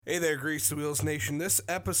Hey there, Grease the Wheels Nation. This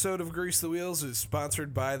episode of Grease the Wheels is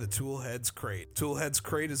sponsored by the Toolheads Crate. Toolheads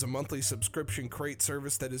Crate is a monthly subscription crate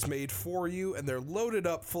service that is made for you, and they're loaded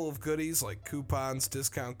up full of goodies like coupons,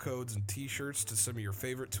 discount codes, and t-shirts to some of your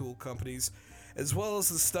favorite tool companies, as well as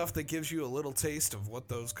the stuff that gives you a little taste of what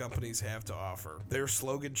those companies have to offer. Their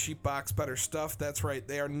slogan, cheap box, better stuff, that's right,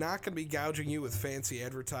 they are not going to be gouging you with fancy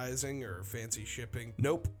advertising or fancy shipping.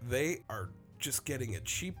 Nope, they are just getting a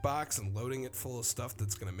cheap box and loading it full of stuff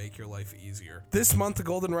that's going to make your life easier. This month, the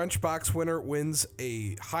Golden Wrench Box winner wins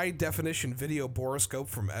a high-definition video borescope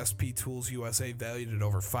from SP Tools USA valued at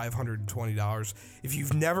over $520. If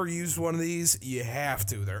you've never used one of these, you have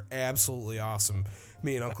to. They're absolutely awesome.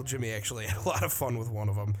 Me and Uncle Jimmy actually had a lot of fun with one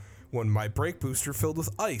of them when my brake booster filled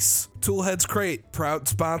with ice. Toolheads Crate, proud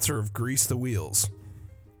sponsor of Grease the Wheels.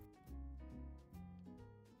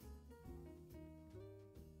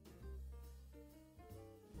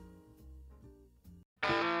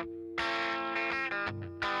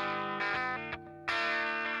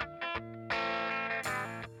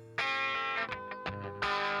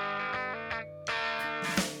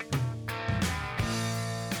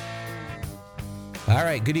 All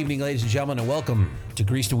right, good evening, ladies and gentlemen, and welcome to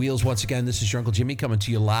Grease the Wheels. Once again, this is your Uncle Jimmy coming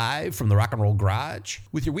to you live from the Rock and Roll Garage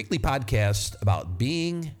with your weekly podcast about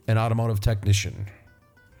being an automotive technician.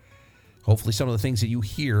 Hopefully some of the things that you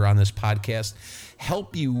hear on this podcast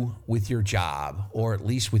help you with your job, or at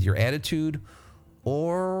least with your attitude,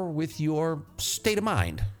 or with your state of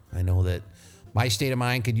mind. I know that my state of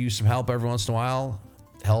mind could use some help every once in a while,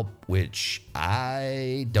 help which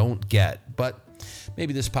I don't get, but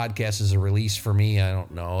maybe this podcast is a release for me. I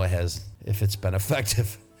don't know if it's been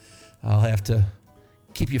effective. I'll have to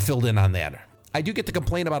keep you filled in on that. I do get to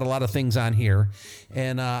complain about a lot of things on here,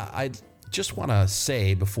 and I just want to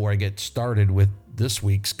say before I get started with this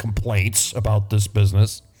week's complaints about this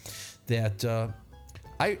business that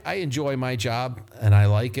I enjoy my job, and I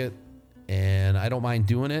like it, and I don't mind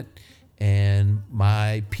doing it, and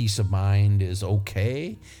my peace of mind is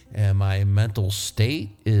okay, and my mental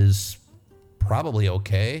state is probably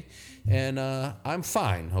okay, and I'm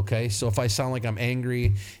fine, okay? So if I sound like I'm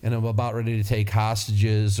angry and I'm about ready to take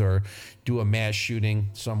hostages or do a mass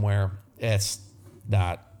shooting somewhere, it's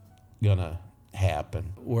not gonna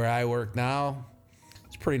happen. Where I work now,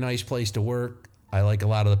 it's a pretty nice place to work. I like a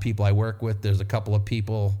lot of the people I work with. There's a couple of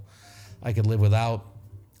people I could live without.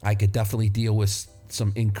 I could definitely deal with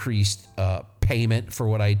some increased payment for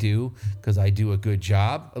what I do because I do a good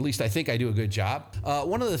job. At least I think I do a good job.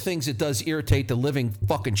 One of the things that does irritate the living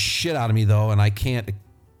fucking shit out of me, though, and I can't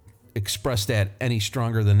express that any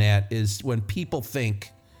stronger than that, is when people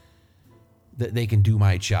think that they can do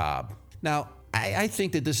my job. Now, I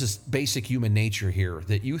think that this is basic human nature here,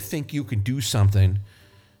 that you think you can do something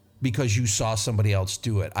because you saw somebody else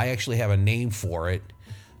do it. I actually have a name for it.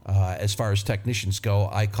 As far as technicians go,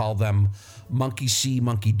 I call them monkey see,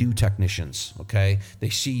 monkey do technicians, okay? They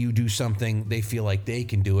see you do something, they feel like they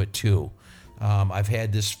can do it too. I've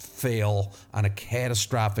had this fail on a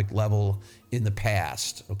catastrophic level in the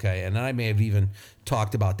past, okay? And I may have even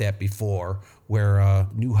talked about that before, where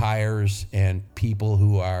new hires and people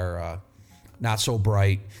who are not so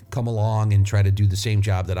bright come along and try to do the same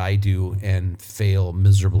job that I do and fail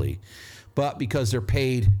miserably. But because they're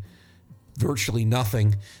paid virtually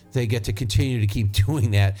nothing, they get to continue to keep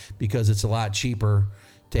doing that because it's a lot cheaper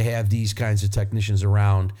to have these kinds of technicians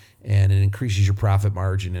around, and it increases your profit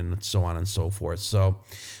margin and so on and so forth. So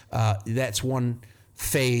that's one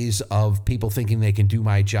phase of people thinking they can do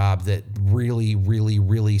my job that really, really,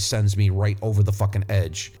 really sends me right over the fucking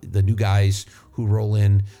edge. The new guys who roll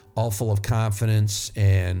in all full of confidence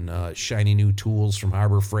and shiny new tools from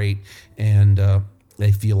Harbor Freight, and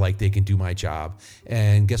they feel like they can do my job.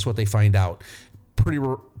 And guess what they find out? Pretty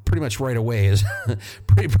much right away is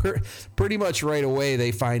pretty much right away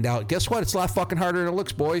they find out, guess what? It's a lot fucking harder than it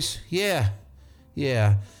looks, boys. Yeah.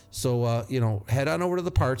 So, head on over to the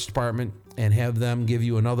parts department and have them give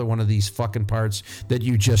you another one of these fucking parts that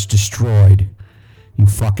you just destroyed. You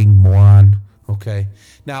fucking moron. Okay.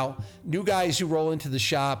 Now, new guys who roll into the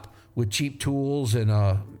shop with cheap tools and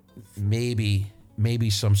maybe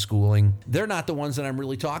some schooling, they're not the ones that I'm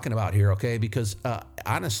really talking about here, okay? Because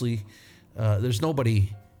honestly, there's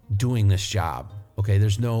nobody doing this job, okay?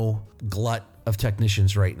 There's no glut of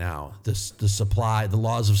technicians right now. The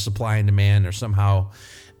laws of supply and demand are somehow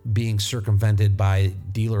being circumvented by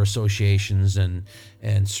dealer associations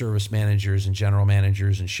and service managers and general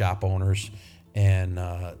managers and shop owners, and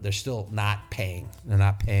they're still not paying. They're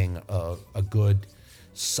not paying a good,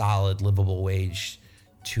 solid, livable wage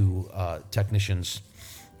to technicians.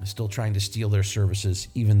 still trying to steal their services,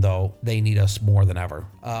 even though they need us more than ever.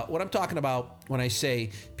 What I'm talking about when I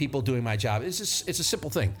say people doing my job is it's a simple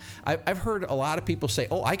thing. I've heard a lot of people say,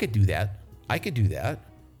 oh, I could do that. I could do that.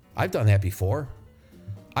 I've done that before.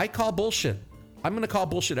 I call bullshit. I'm going to call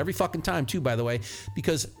bullshit every fucking time too, by the way,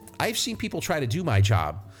 because I've seen people try to do my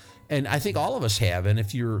job. And I think all of us have. And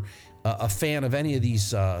if you're a fan of any of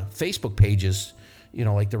these Facebook pages, you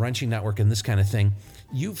know, like the Wrenching Network and this kind of thing,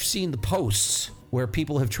 you've seen the posts where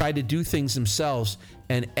people have tried to do things themselves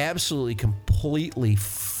and absolutely completely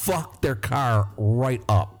fuck their car right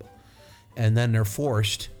up. And then they're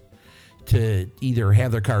forced to either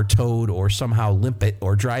have their car towed or somehow limp it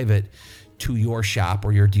or drive it to your shop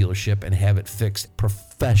or your dealership and have it fixed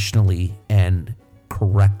professionally and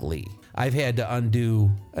correctly. I've had to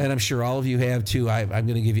undo, and I'm sure all of you have too. I'm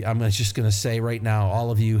just going to say right now,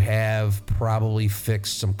 all of you have probably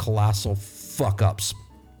fixed some colossal fuck ups.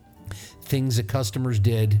 Things that customers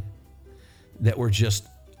did that were just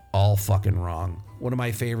all fucking wrong. One of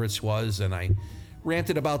my favorites was, and I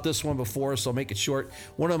ranted about this one before, so I'll make it short.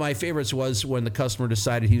 One of my favorites was when the customer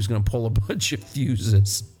decided he was going to pull a bunch of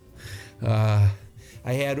fuses. I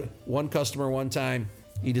had one customer one time,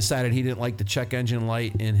 he decided he didn't like the check engine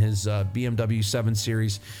light in his BMW 7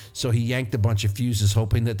 Series, so he yanked a bunch of fuses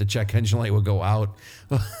hoping that the check engine light would go out.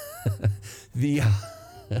 The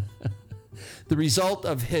result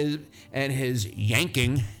of his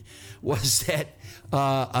yanking was that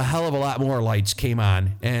a hell of a lot more lights came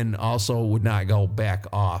on and also would not go back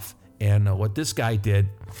off. And what this guy did,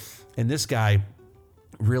 and this guy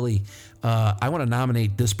really, I want to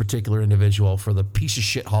nominate this particular individual for the piece of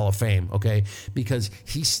shit Hall of Fame, okay? Because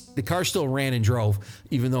the car still ran and drove,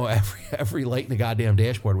 even though every light in the goddamn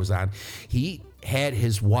dashboard was on. He had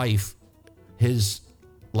his wife, his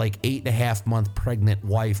like 8.5-month pregnant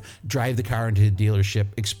wife, drive the car into the dealership,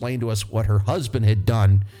 explain to us what her husband had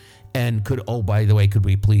done, and by the way, could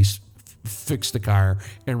we please fix the car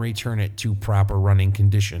and return it to proper running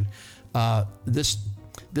condition?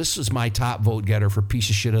 This is my top vote getter for piece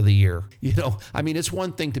of shit of the year. You know, I mean, it's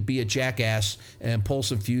one thing to be a jackass and pull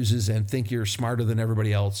some fuses and think you're smarter than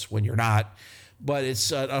everybody else when you're not. But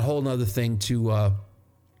it's a whole nother thing to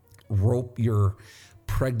rope your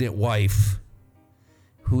pregnant wife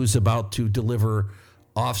who's about to deliver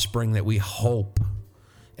offspring that we hope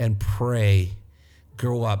and pray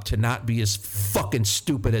grow up to not be as fucking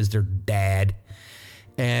stupid as their dad,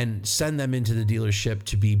 and send them into the dealership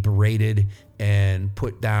to be berated and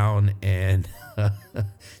put down and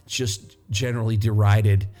just generally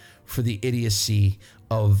derided for the idiocy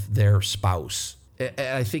of their spouse.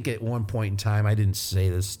 I think at one point in time, I didn't say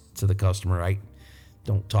this to the customer. I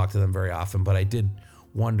don't talk to them very often, but I did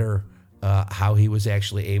wonder how he was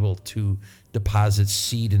actually able to deposit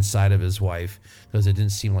seed inside of his wife, because it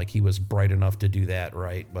didn't seem like he was bright enough to do that,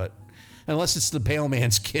 right? But unless it's the pale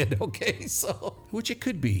man's kid, okay? So, which it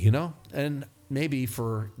could be, you know? And maybe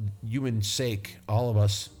for human sake, all of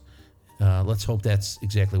us, let's hope that's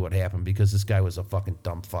exactly what happened, because this guy was a fucking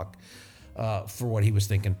dumb fuck for what he was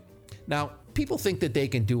thinking. Now, people think that they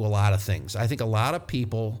can do a lot of things. I think a lot of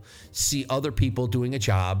people see other people doing a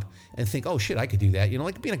job and think, oh shit, I could do that. You know,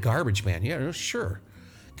 like being a garbage man. Yeah, sure.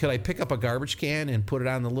 Could I pick up a garbage can and put it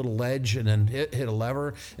on the little ledge and then hit a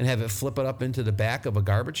lever and have it flip it up into the back of a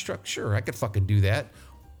garbage truck? Sure, I could fucking do that.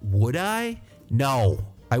 Would I? No,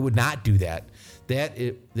 I would not do that.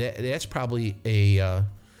 That's probably a,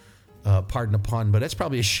 pardon the pun, but that's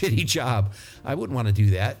probably a shitty job. I wouldn't want to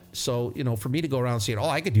do that. So, you know, for me to go around saying, oh,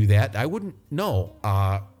 I could do that, I wouldn't. No,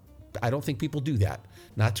 I don't think people do that.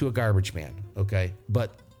 Not to a garbage man, okay?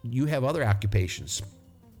 But you have other occupations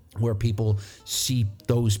where people see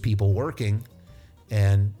those people working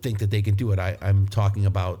and think that they can do it. I'm talking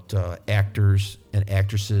about actors and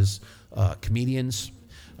actresses, comedians,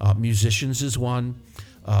 musicians is one,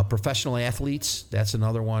 professional athletes, that's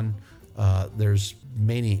another one. There's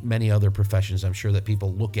many other professions I'm sure that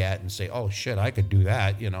people look at and say, oh shit, I could do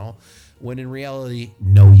that, you know, when in reality,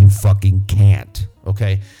 no, you fucking can't,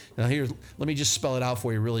 okay? Now let me just spell it out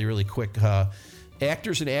for you really, really quick.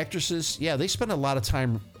 Actors and actresses, yeah, they spend a lot of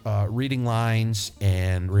time reading lines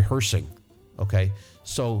and rehearsing, okay?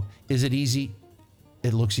 So is it easy?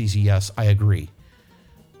 It looks easy, yes, I agree.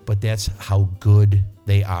 But that's how good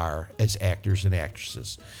they are as actors and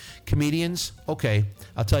actresses. Comedians, okay,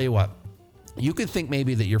 I'll tell you what. You can think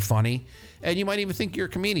maybe that you're funny, and you might even think you're a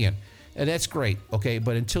comedian, and that's great, okay?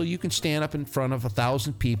 But until you can stand up in front of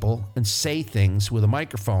 1,000 people and say things with a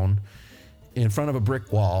microphone in front of a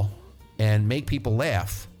brick wall and make people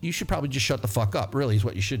laugh, you should probably just shut the fuck up, really, is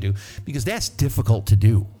what you should do, because that's difficult to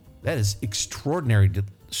do. That is extraordinary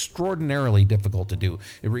extraordinarily difficult to do.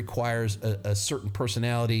 It requires a certain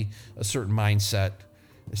personality, a certain mindset.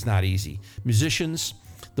 It's not easy. Musicians,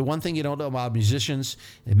 the one thing you don't know about musicians,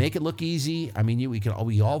 they make it look easy. I mean,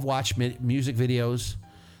 we all watch music videos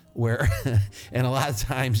where, and a lot of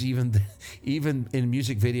times even in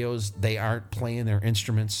music videos, they aren't playing their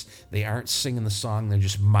instruments. They aren't singing the song. They're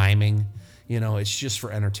just miming. You know, it's just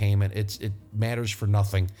for entertainment. It matters for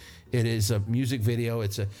nothing. It is a music video.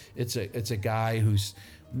 It's a guy who's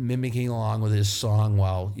mimicking along with his song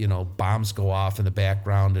while, you know, bombs go off in the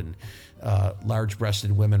background and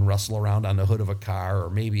large-breasted women wrestle around on the hood of a car or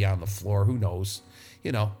maybe on the floor. Who knows?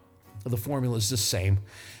 You know, the formula is the same.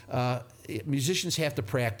 Musicians have to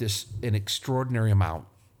practice an extraordinary amount.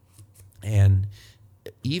 And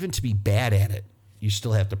even to be bad at it, you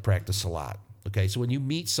still have to practice a lot. Okay, so when you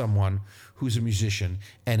meet someone who's a musician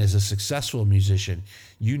and is a successful musician,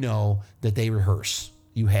 you know that they rehearse.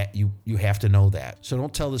 You have to know that. So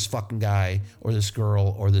don't tell this fucking guy or this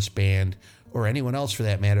girl or this band or anyone else for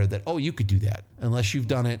that matter that, oh, you could do that. Unless you've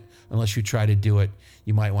done it, unless you try to do it,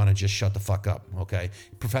 you might want to just shut the fuck up, okay?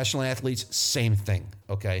 Professional athletes, same thing,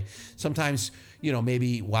 okay? Sometimes, you know,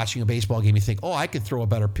 maybe watching a baseball game, you think, oh, I could throw a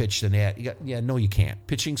better pitch than that. No, you can't.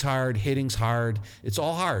 Pitching's hard, hitting's hard. It's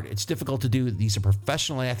all hard. It's difficult to do. These are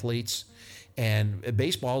professional athletes. And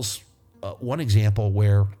baseball's one example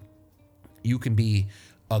where you can be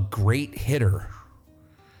a great hitter.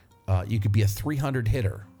 You could be a 300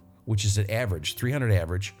 hitter, which is an average, 300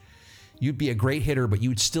 average. You'd be a great hitter, but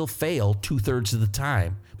you'd still fail 2/3 of the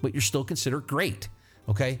time, but you're still considered great,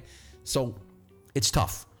 okay? So it's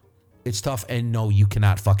tough. It's tough, and no, you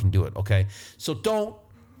cannot fucking do it, okay? So don't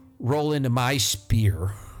roll into my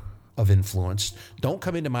sphere of influence. Don't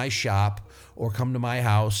come into my shop or come to my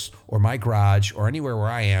house or my garage or anywhere where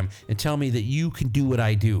I am and tell me that you can do what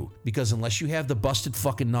I do. Because unless you have the busted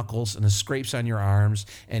fucking knuckles and the scrapes on your arms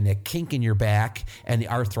and the kink in your back and the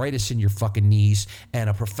arthritis in your fucking knees and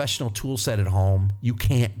a professional tool set at home, you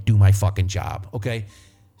can't do my fucking job, okay?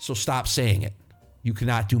 So stop saying it. You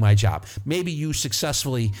cannot do my job. Maybe you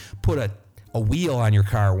successfully put a wheel on your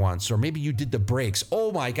car once, or maybe you did the brakes.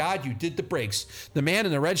 Oh my God, you did the brakes. The man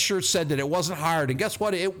in the red shirt said that it wasn't hard, and guess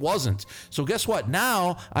what? It wasn't. So guess what?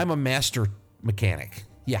 Now I'm a master mechanic.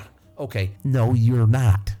 Yeah, okay. No, you're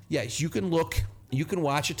not. Yes, you can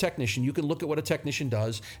watch a technician, you can look at what a technician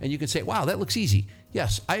does, and you can say, wow, that looks easy.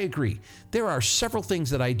 Yes, I agree. There are several things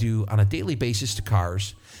that I do on a daily basis to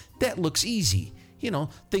cars that looks easy. You know,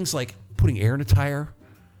 things like putting air in a tire.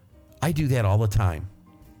 I do that all the time.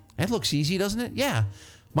 That looks easy, doesn't it? Yeah.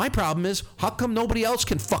 My problem is, how come nobody else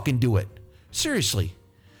can fucking do it? Seriously.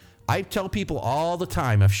 I tell people all the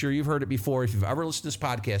time, I'm sure you've heard it before, if you've ever listened to this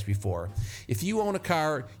podcast before, if you own a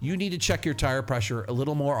car, you need to check your tire pressure a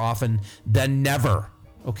little more often than never,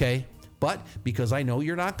 okay? But because I know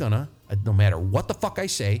you're not gonna, no matter what the fuck I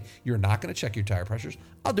say, you're not gonna check your tire pressures,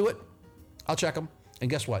 I'll do it. I'll check them. And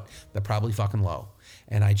guess what? They're probably fucking low.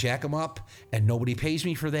 And I jack them up, and nobody pays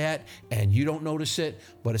me for that, and you don't notice it,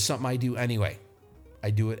 but it's something I do anyway. I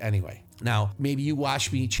do it anyway. Now, maybe you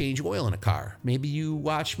watch me change oil in a car. Maybe you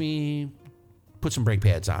watch me put some brake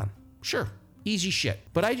pads on. Sure, easy shit.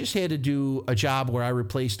 But I just had to do a job where I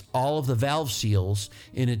replaced all of the valve seals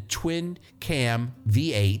in a twin cam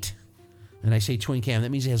V8. And I say twin cam, that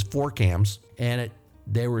means it has 4 cams, and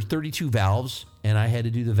there were 32 valves, and I had to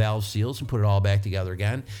do the valve seals and put it all back together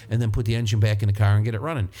again, and then put the engine back in the car and get it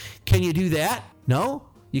running. Can you do that? No?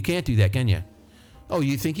 You can't do that, can you? Oh,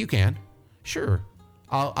 you think you can? Sure.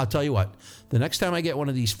 I'll tell you what. The next time I get one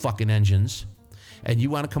of these fucking engines, and you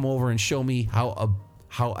want to come over and show me how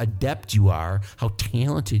adept you are, how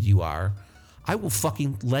talented you are, I will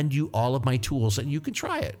fucking lend you all of my tools, and you can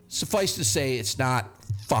try it. Suffice to say, it's not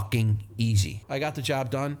fucking easy. I got the job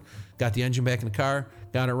done. Got the engine back in the car,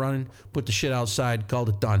 got it running, put the shit outside, called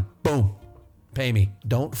it done. Boom. Pay me.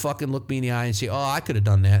 Don't fucking look me in the eye and say, oh, I could have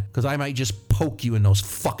done that, because I might just poke you in those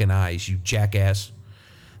fucking eyes, you jackass.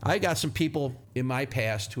 I got some people in my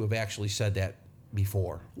past who have actually said that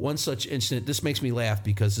before. One such incident, this makes me laugh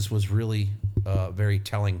because this was really a very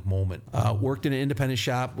telling moment. Worked in an independent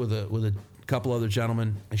shop with a couple other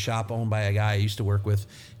gentlemen, a shop owned by a guy I used to work with,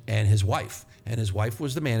 and his wife. And his wife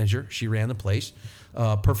was the manager. She ran the place.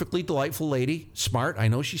 Perfectly delightful lady, smart. I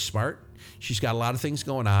know she's smart. She's got a lot of things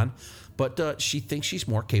going on, but she thinks she's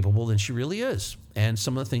more capable than she really is. And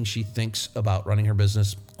some of the things she thinks about running her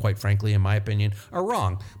business, quite frankly, in my opinion, are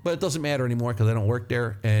wrong. But it doesn't matter anymore because I don't work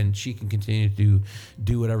there, and she can continue to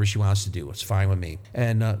do whatever she wants to do. It's fine with me.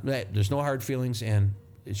 And there's no hard feelings, and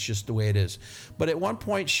it's just the way it is. But at one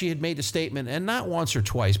point, she had made a statement, and not once or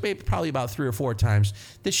twice, maybe probably about 3 or 4 times,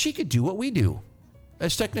 that she could do what we do.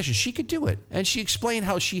 as technician. She could do it. And she explained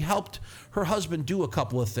how she helped her husband do a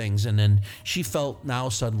couple of things, and then she felt now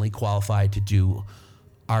suddenly qualified to do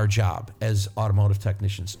our job as automotive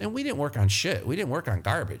technicians. And we didn't work on shit. We didn't work on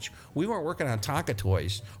garbage. We weren't working on Tonka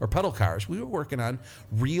toys or pedal cars. We were working on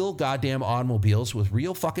real goddamn automobiles with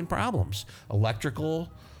real fucking problems. Electrical,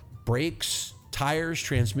 brakes, tires,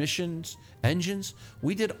 transmissions, engines.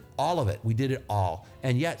 We did all of it. We did it all.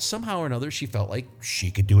 And yet somehow or another, she felt like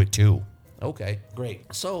she could do it too. Okay,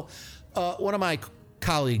 great. So one of my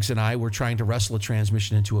colleagues and I were trying to wrestle a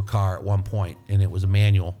transmission into a car at one point, and it was a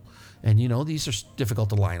manual. And, you know, these are difficult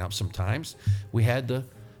to line up sometimes. We had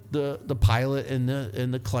the pilot and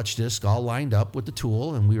the clutch disc all lined up with the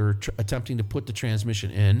tool, and we were attempting to put the transmission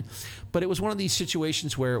in. But it was one of these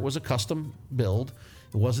situations where it was a custom build.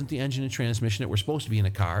 It wasn't the engine and transmission that were supposed to be in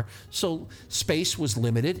a car. So space was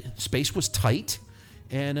limited. Space was tight.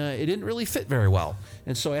 And it didn't really fit very well.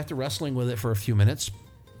 And so after wrestling with it for a few minutes,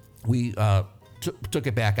 we took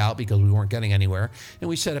it back out because we weren't getting anywhere, and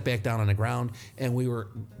we set it back down on the ground, and we were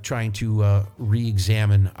trying to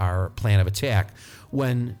re-examine our plan of attack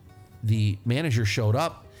when the manager showed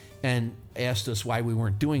up and asked us why we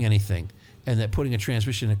weren't doing anything, and that putting a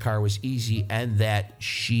transmission in a car was easy and that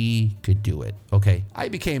she could do it. Okay, I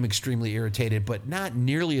became extremely irritated, but not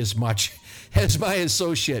nearly as much as my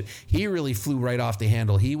associate. He really flew right off the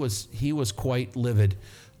handle. He was quite livid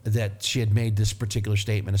that she had made this particular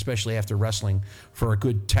statement, especially after wrestling for a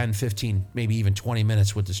good 10, 15, maybe even 20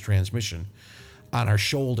 minutes with this transmission on our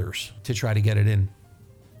shoulders to try to get it in.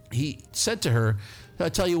 He said to her, I'll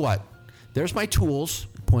tell you what, there's my tools,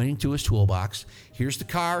 pointing to his toolbox. Here's the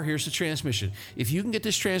car, here's the transmission. If you can get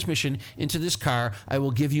this transmission into this car, I will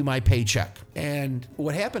give you my paycheck. And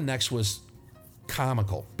what happened next was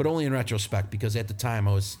comical, but only in retrospect, because at the time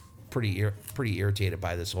I was pretty irritated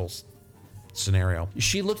by this whole scenario.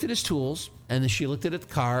 She looked at his tools, and then she looked at the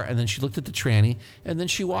car, and then she looked at the tranny, and then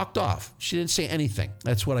she walked off. She didn't say anything.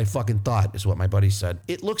 That's what I fucking thought, is what my buddy said.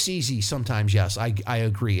 It looks easy sometimes, yes, I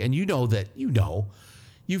agree. And you know that, you've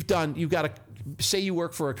got to, say you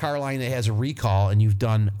work for a car line that has a recall, and you've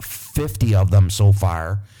done 50 of them so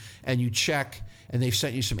far, and you check, and they've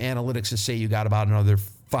sent you some analytics to say you got about another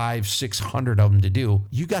 500-600 of them to do.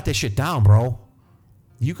 You got this shit down, bro.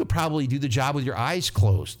 You could probably do the job with your eyes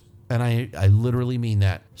closed. And I literally mean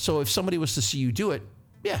that. So if somebody was to see you do it,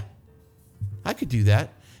 yeah, I could do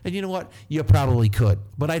that. And you know what? You probably could.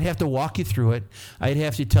 But I'd have to walk you through it. I'd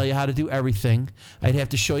have to tell you how to do everything. I'd have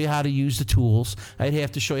to show you how to use the tools. I'd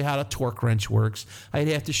have to show you how the torque wrench works. I'd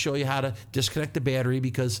have to show you how to disconnect the battery,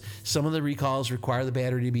 because some of the recalls require the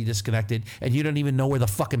battery to be disconnected, and you don't even know where the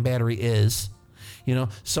fucking battery is. You know,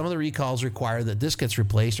 some of the recalls require that this gets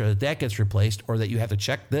replaced, or that gets replaced, or that you have to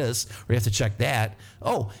check this, or you have to check that.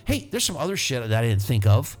 Oh, hey, there's some other shit that I didn't think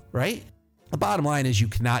of, right? The bottom line is you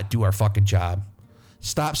cannot do our fucking job.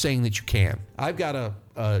 Stop saying that you can. I've got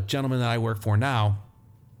a gentleman that I work for now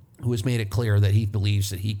who has made it clear that he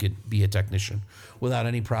believes that he could be a technician without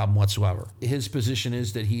any problem whatsoever. His position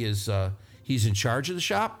is that he's in charge of the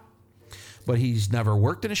shop, but he's never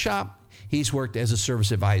worked in a shop. He's worked as a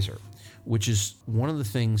service advisor, which is one of the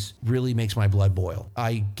things really makes my blood boil.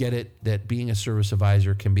 I get it that being a service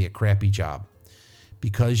advisor can be a crappy job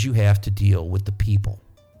because you have to deal with the people.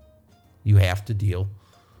 You have to deal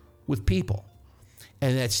with people.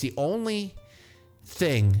 And that's the only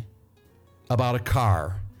thing about a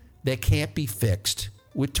car that can't be fixed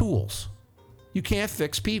with tools. You can't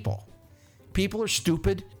fix people. People are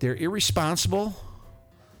stupid. They're irresponsible.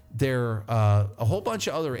 They're a whole bunch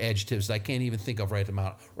of other adjectives that I can't even think of right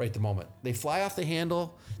the moment. They fly off the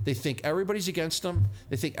handle. They think everybody's against them.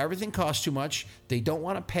 They think everything costs too much. They don't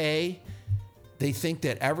want to pay. They think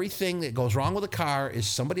that everything that goes wrong with a car is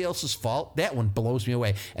somebody else's fault. That one blows me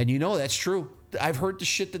away. And you know that's true. I've heard the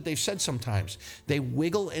shit that they've said sometimes. They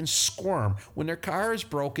wiggle and squirm. When their car is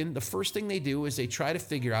broken, the first thing they do is they try to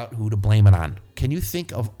figure out who to blame it on. Can you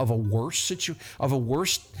think of a worse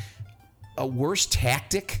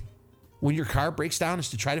tactic when your car breaks down is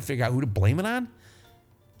to try to figure out who to blame it on?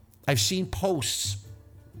 I've seen posts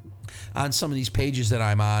on some of these pages that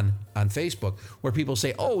I'm on Facebook where people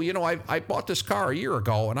say, oh, you know, I bought this car a year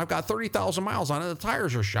ago and I've got 30,000 miles on it. The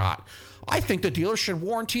tires are shot. I think the dealer should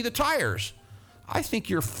warranty the tires. I think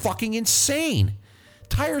you're fucking insane.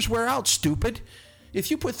 Tires wear out, stupid.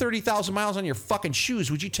 If you put 30,000 miles on your fucking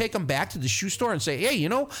shoes, would you take them back to the shoe store and say, hey, you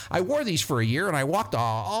know, I wore these for a year and I walked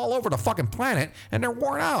all over the fucking planet and they're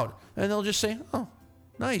worn out? And they'll just say, oh,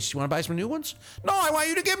 nice. You want to buy some new ones? No, I want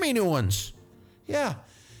you to give me new ones. Yeah.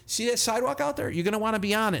 See that sidewalk out there? You're going to want to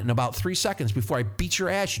be on it in about 3 seconds before I beat your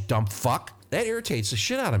ass, you dumb fuck. that irritates the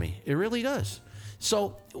shit out of me. It really does.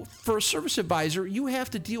 So for a service advisor, you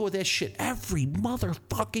have to deal with that shit every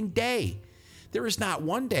motherfucking day. There is not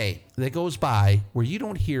one day that goes by where you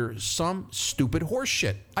don't hear some stupid horse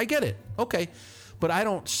shit. I get it. Okay. But I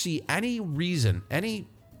don't see any reason, any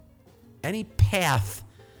path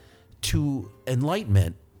to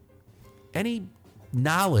enlightenment, any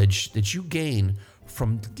knowledge that you gain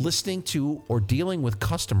from listening to or dealing with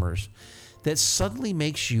customers that suddenly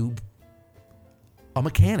makes you a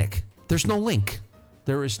mechanic. There's no link.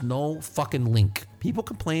 There is no fucking link. People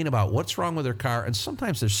complain about what's wrong with their car, and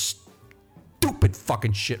sometimes there's stupid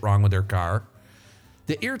fucking shit wrong with their car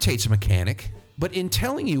that irritates a mechanic. But in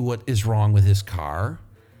telling you what is wrong with his car,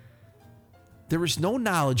 there is no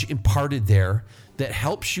knowledge imparted there that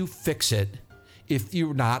helps you fix it if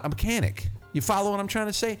you're not a mechanic. You follow what I'm trying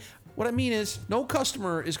to say? What I mean is, no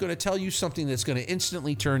customer is going to tell you something that's going to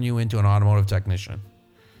instantly turn you into an automotive technician.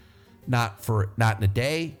 Not in a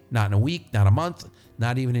day, not in a week, not a month,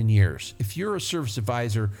 not even in years. If you're a service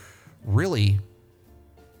advisor, really,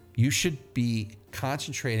 you should be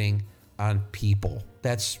concentrating on people.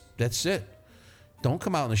 That's it. Don't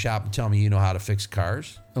come out in the shop and tell me you know how to fix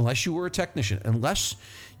cars unless you were a technician. Unless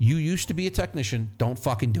you used to be a technician, don't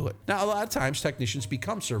fucking do it. Now, a lot of times technicians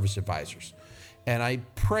become service advisors, and I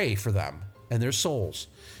pray for them and their souls,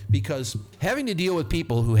 because having to deal with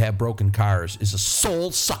people who have broken cars is a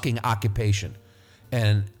soul-sucking occupation.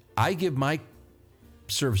 And I give my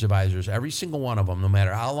service advisors, every single one of them, no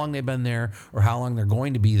matter how long they've been there or how long they're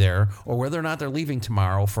going to be there or whether or not they're leaving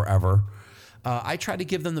tomorrow forever, I try to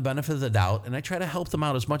give them the benefit of the doubt, and I try to help them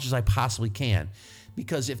out as much as I possibly can.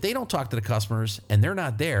 Because if they don't talk to the customers and they're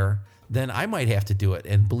not there, then I might have to do it.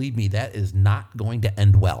 And believe me, that is not going to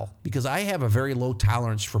end well, because I have a very low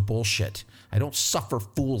tolerance for bullshit. I don't suffer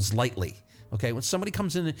fools lightly. Okay, when somebody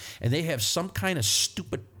comes in and they have some kind of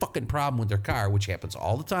stupid fucking problem with their car, which happens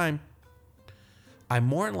all the time, I'm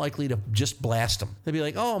more than likely to just blast them. They'll be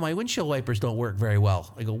like, oh, my windshield wipers don't work very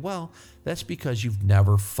well. I go, well, that's because you've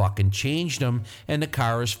never fucking changed them and the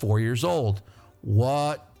car is 4 years old.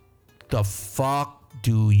 What the fuck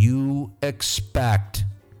do you expect?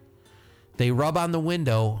 They rub on the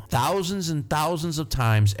window thousands and thousands of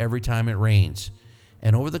times every time it rains.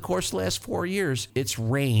 And over the course of the last 4 years, it's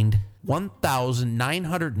rained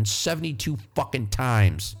 1,972 fucking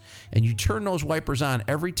times. And you turn those wipers on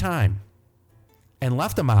every time and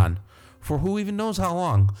left them on for who even knows how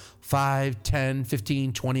long. 5, 10,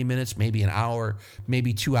 15, 20 minutes, maybe an hour,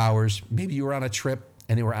 maybe 2 hours. Maybe you were on a trip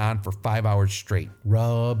and they were on for 5 hours straight,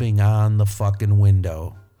 rubbing on the fucking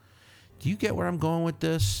window. Do you get where I'm going with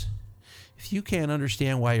this? If you can't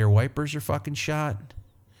understand why your wipers are fucking shot,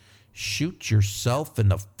 shoot yourself in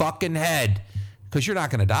the fucking head, because you're not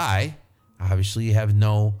going to die. Obviously, you have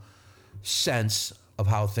no sense of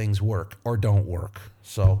how things work or don't work.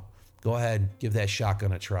 So go ahead, give that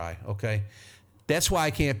shotgun a try, okay? That's why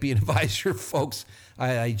I can't be an advisor, folks.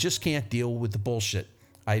 I just can't deal with the bullshit.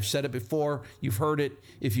 I've said it before. You've heard it.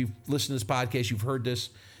 If you've listened to this podcast, you've heard this.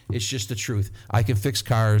 It's just the truth. I can fix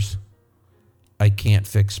cars. I can't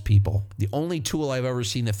fix people. The only tool I've ever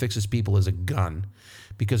seen that fixes people is a gun.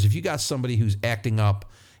 Because if you got somebody who's acting up,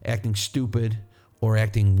 acting stupid, or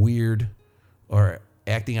acting weird, or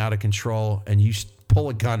acting out of control, and you pull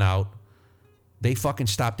a gun out, they fucking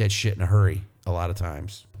stop that shit in a hurry a lot of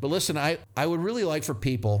times. But listen, I would really like for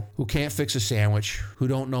people who can't fix a sandwich, who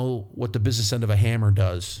don't know what the business end of a hammer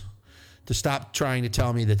does, to stop trying to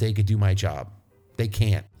tell me that they could do my job. They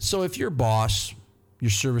can't. So if your boss, your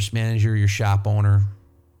service manager, your shop owner,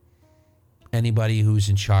 anybody who's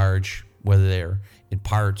in charge, whether they're in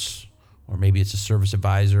parts or maybe it's a service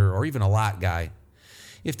advisor or even a lot guy,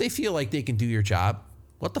 if they feel like they can do your job,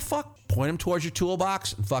 what the fuck? Point them towards your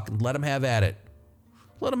toolbox and fucking let them have at it.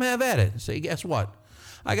 Let them have at it. Say, guess what?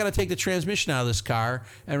 I got to take the transmission out of this car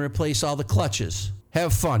and replace all the clutches.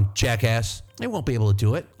 Have fun, jackass. They won't be able to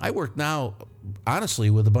do it. I work now,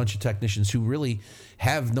 honestly, with a bunch of technicians who really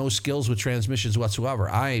have no skills with transmissions whatsoever.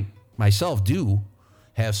 I, myself, do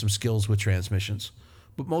have some skills with transmissions.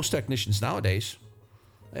 But most technicians nowadays,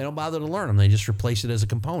 they don't bother to learn them. They just replace it as a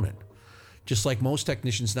component. Just like most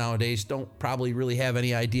technicians nowadays don't probably really have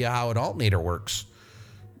any idea how an alternator works.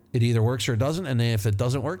 It either works or it doesn't, and then if it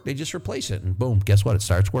doesn't work, they just replace it, and boom, guess what? It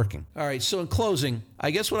starts working. All right, so in closing,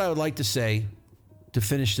 I guess what I would like to say to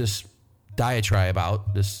finish this diatribe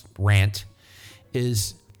out, this rant,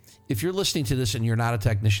 is if you're listening to this and you're not a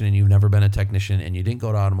technician and you've never been a technician and you didn't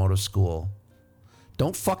go to automotive school,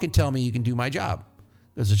 don't fucking tell me you can do my job,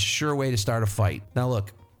 because it's a sure way to start a fight. Now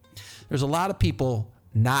look, there's a lot of people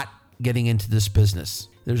not getting into this business.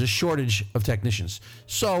 There's a shortage of technicians.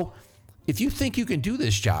 So If you think you can do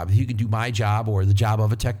this job, if you can do my job or the job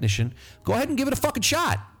of a technician, go ahead and give it a fucking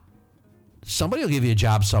shot. Somebody will give you a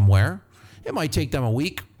job somewhere. It might take them a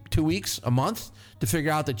week, 2 weeks, a month to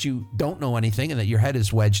figure out that you don't know anything and that your head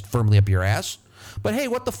is wedged firmly up your ass. But hey,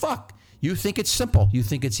 what the fuck? You think it's simple. You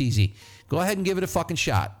think it's easy. Go ahead and give it a fucking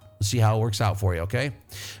shot. See how it works out for you, okay?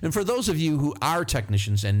 And for those of you who are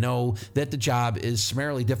technicians and know that the job is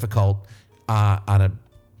summarily difficult on an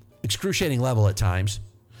excruciating level at times,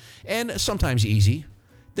 and sometimes easy,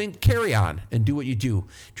 then carry on and do what you do.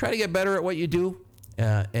 Try to get better at what you do,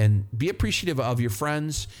 and be appreciative of your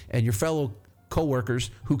friends and your fellow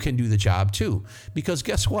coworkers who can do the job too. Because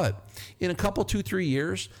guess what? In a couple, 2, 3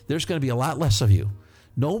 years, there's going to be a lot less of you.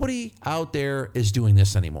 Nobody out there is doing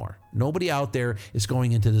this anymore. Nobody out there is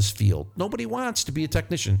going into this field. Nobody wants to be a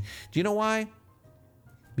technician. Do you know why?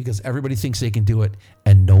 Because everybody thinks they can do it,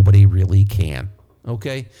 and nobody really can.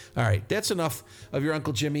 Okay? All right. That's enough of your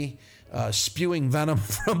Uncle Jimmy spewing venom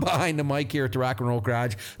from behind the mic here at the Rock and Roll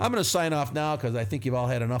Garage. I'm going to sign off now because I think you've all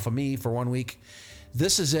had enough of me for 1 week.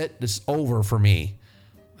 This is it. This is over for me.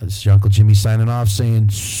 This is your Uncle Jimmy signing off saying,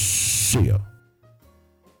 see ya.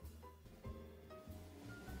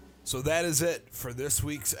 So that is it for this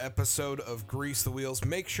week's episode of Grease the Wheels.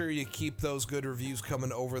 Make sure you keep those good reviews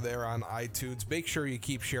coming over there on iTunes. Make sure you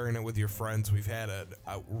keep sharing it with your friends. We've had an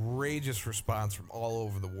outrageous response from all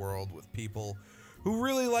over the world with people who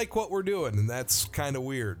really like what we're doing, and that's kind of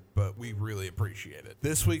weird, but we really appreciate it.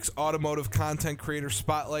 This week's Automotive Content Creator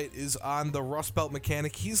Spotlight is on the Rust Belt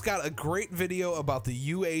Mechanic. He's got a great video about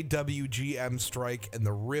the UAW GM strike and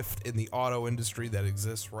the rift in the auto industry that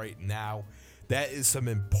exists right now. That is some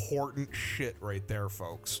important shit right there,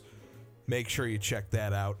 folks. Make sure you check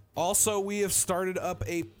that out. Also, we have started up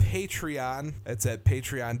a Patreon. It's at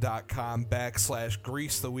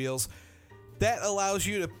patreon.com/greasethewheels. That allows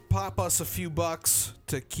you to pop us a few bucks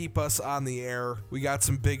to keep us on the air. We got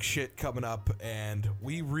some big shit coming up, and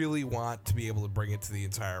we really want to be able to bring it to the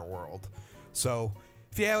entire world. So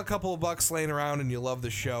if you have a couple of bucks laying around and you love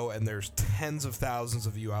the show, and there's tens of thousands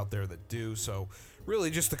of you out there that do, so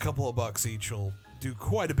really just a couple of bucks each will do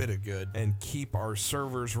quite a bit of good and keep our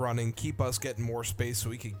servers running, keep us getting more space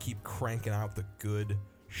so we can keep cranking out the good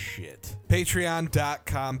shit.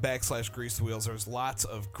 Patreon.com/greasethewheels. There's lots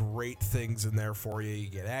of great things in there for you. You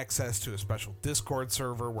get access to a special Discord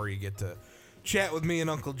server where you get to chat with me and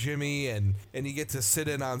Uncle Jimmy, and you get to sit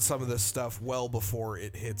in on some of this stuff well before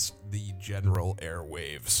it hits the general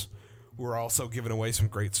airwaves. We're also giving away some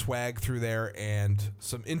great swag through there and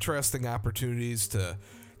some interesting opportunities to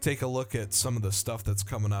take a look at some of the stuff that's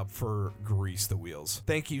coming up for Grease the Wheels.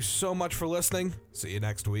 Thank you so much for listening. See you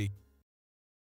next week.